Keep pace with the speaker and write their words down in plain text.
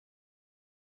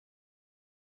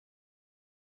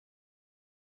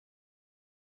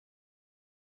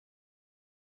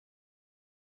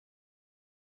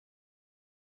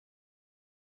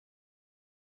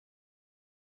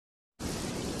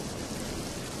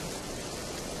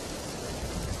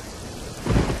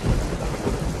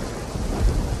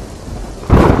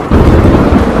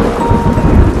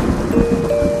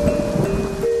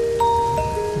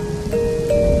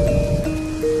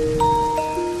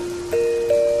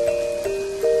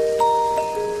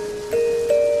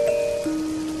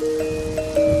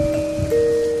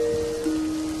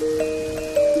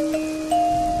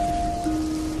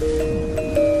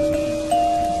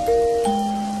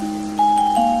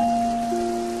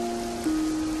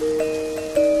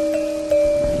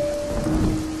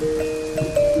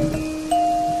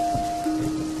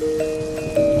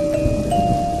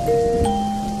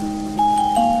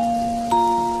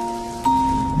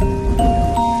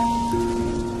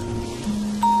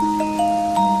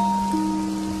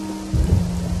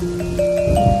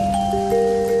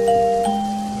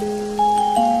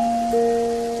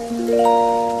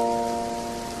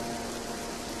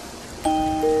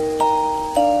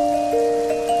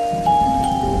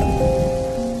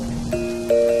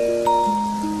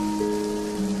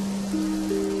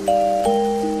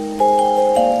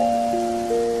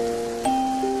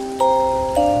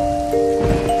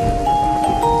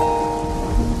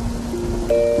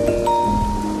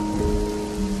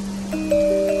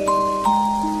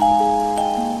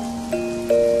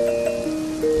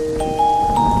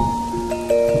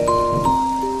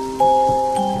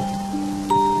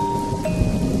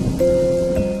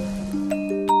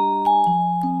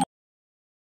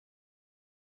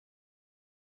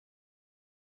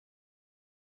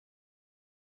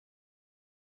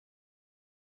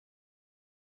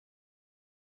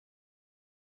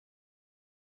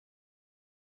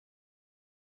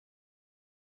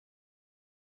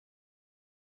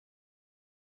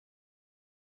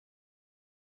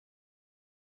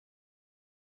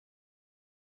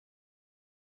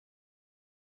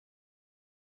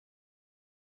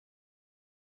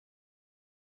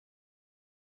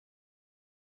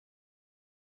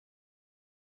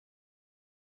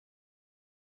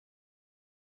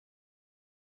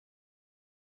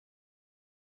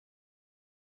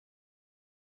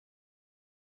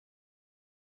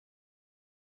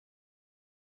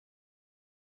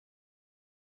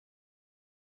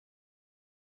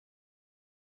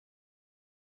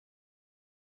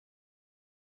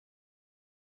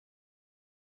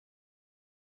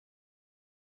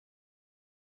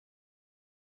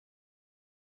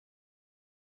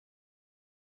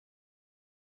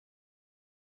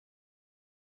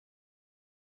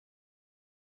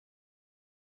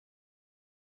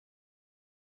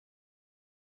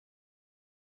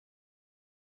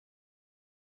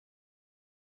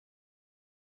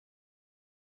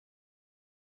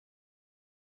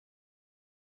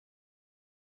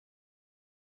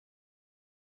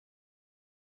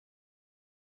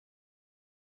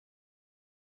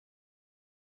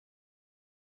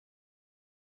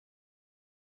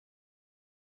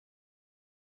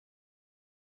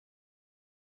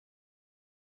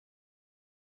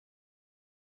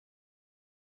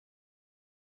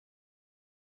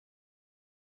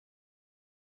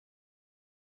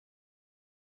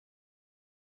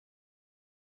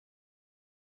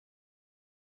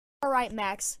Alright,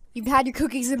 Max. You've had your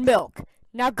cookies and milk.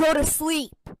 Now go to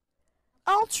sleep.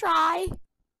 I'll try.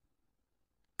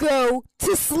 Go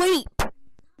to sleep.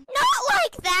 Not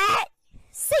like that!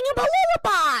 Sing him a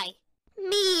lullaby!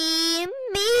 Meme,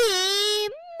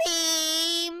 meme,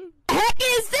 meme. Heck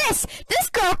is this? This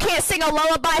girl can't sing a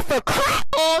lullaby for crap!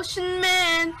 Ocean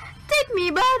man, take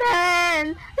me by the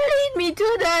hand, lead me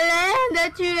to the land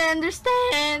that you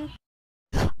understand.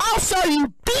 I'll show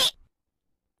you, beat!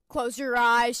 Close your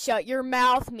eyes, shut your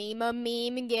mouth, meme a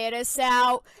meme and get us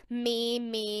out. Meme,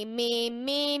 meme, meme,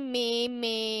 meme, meme,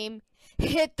 meme.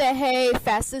 Hit the hay,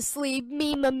 fast asleep,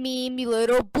 meme a meme, you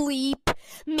little bleep.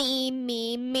 Meme,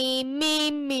 meme, meme,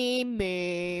 meme, meme,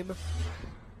 meme.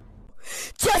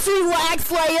 Just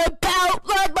relax, lay about,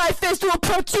 like my fist will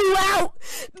put you out.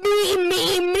 Meme,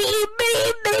 meme, meme,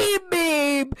 meme, meme,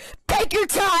 meme. Take your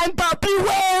time, but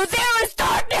beware, there is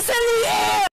darkness in the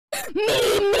air.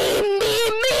 Meme, meme,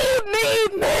 meme, meme,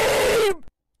 meme, meme.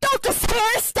 Don't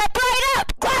despair, step right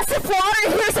up. Glass of water,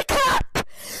 here's a cup.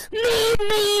 Meme,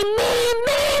 meme, meme,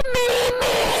 meme, meme,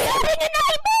 meme. He's having a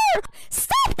nightmare.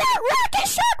 Stop that rocket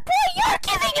shark boy, you're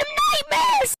giving him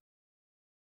nightmares.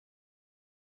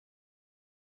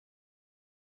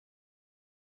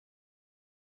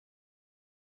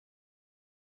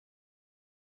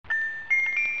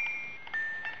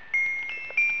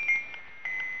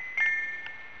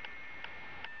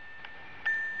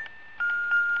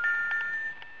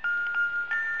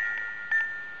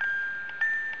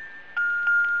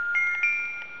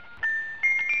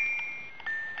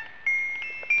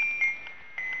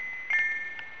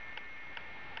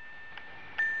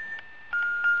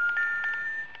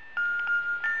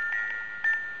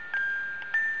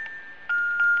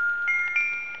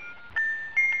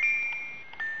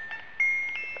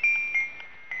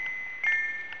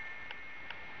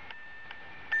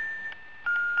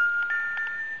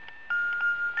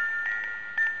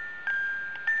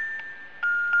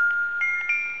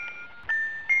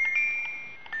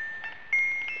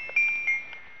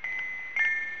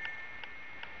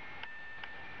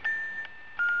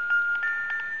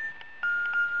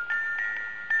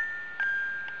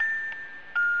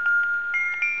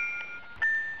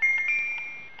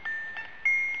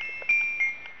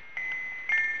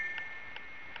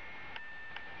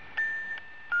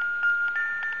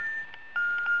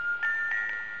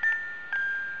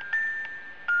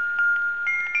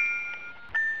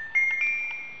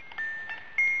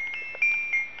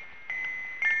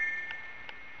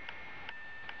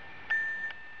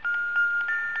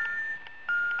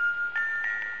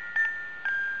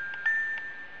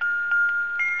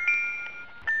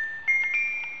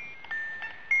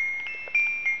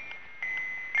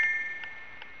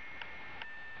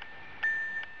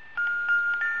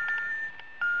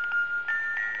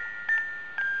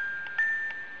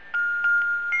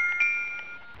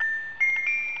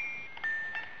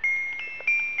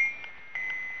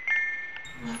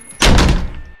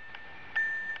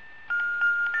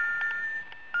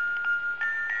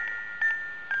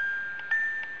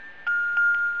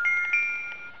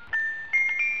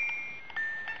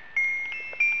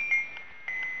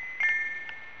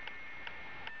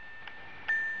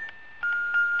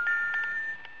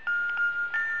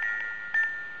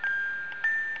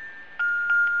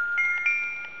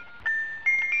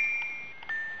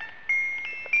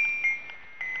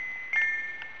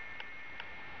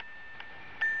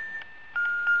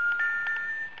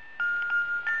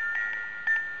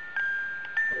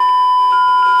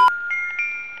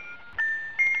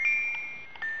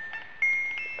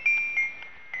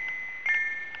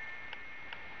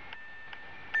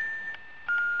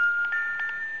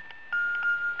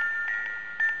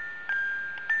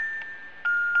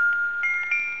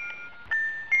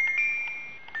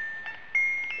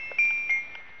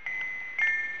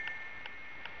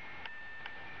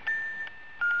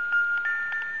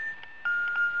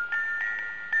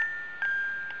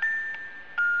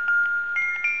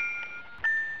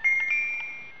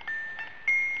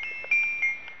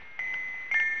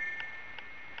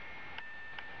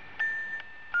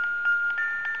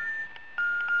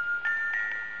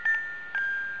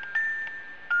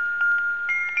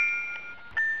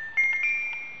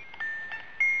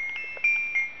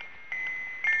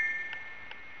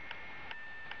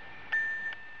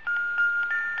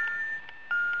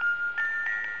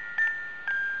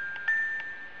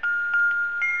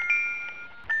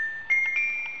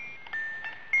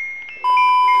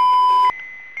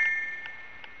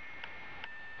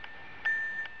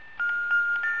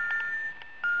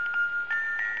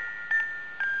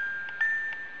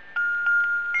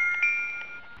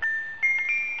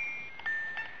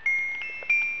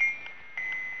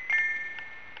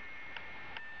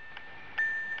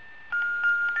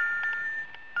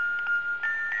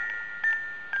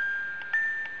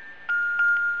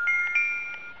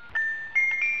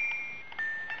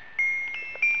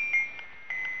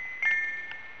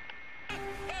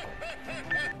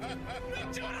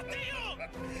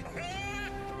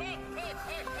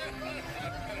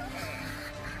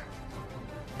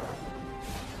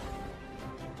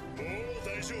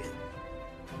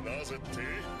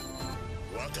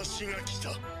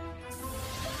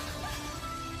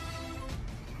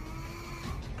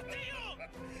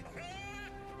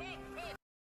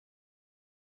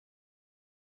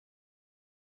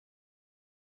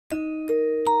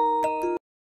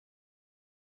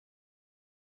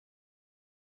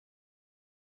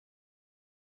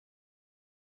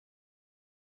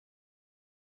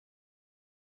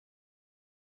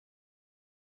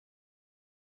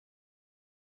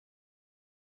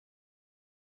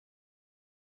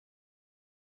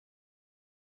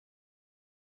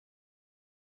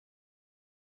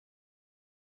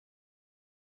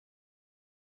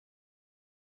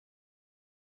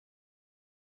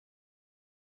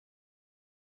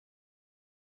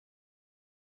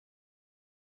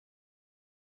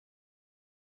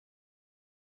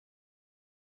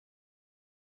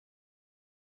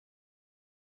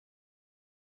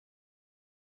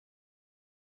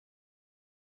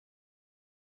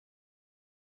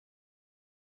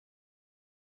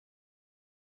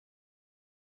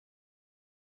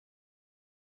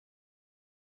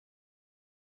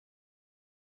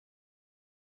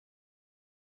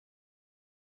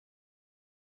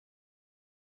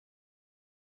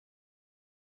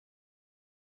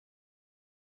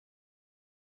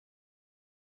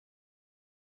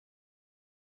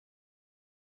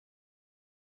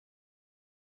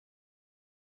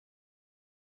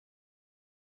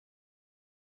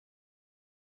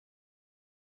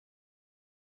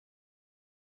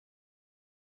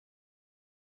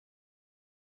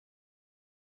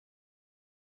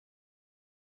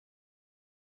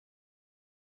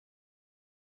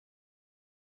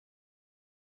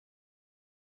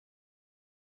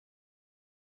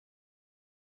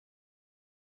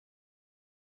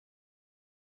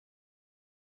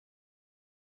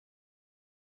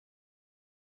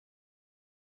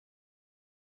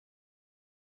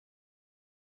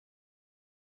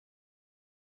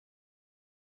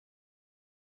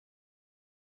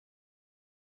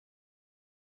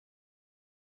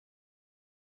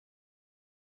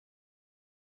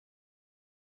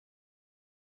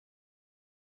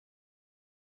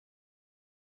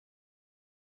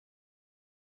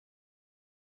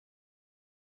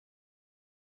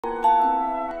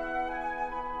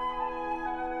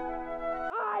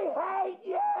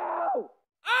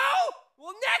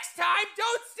 Next time,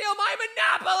 don't steal my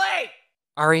Monopoly!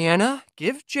 Ariana,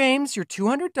 give James your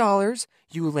 $200.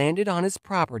 You landed on his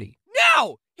property.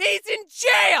 No! He's in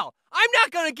jail! I'm not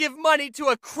gonna give money to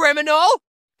a criminal!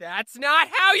 That's not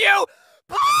how you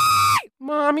play!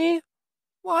 Mommy,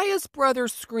 why is brother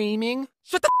screaming?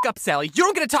 Shut the up, Sally. You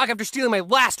don't get to talk after stealing my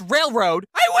last railroad.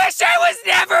 I wish I was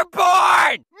never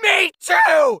born! Me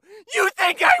too! You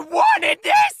think I wanted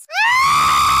this?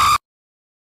 Ah!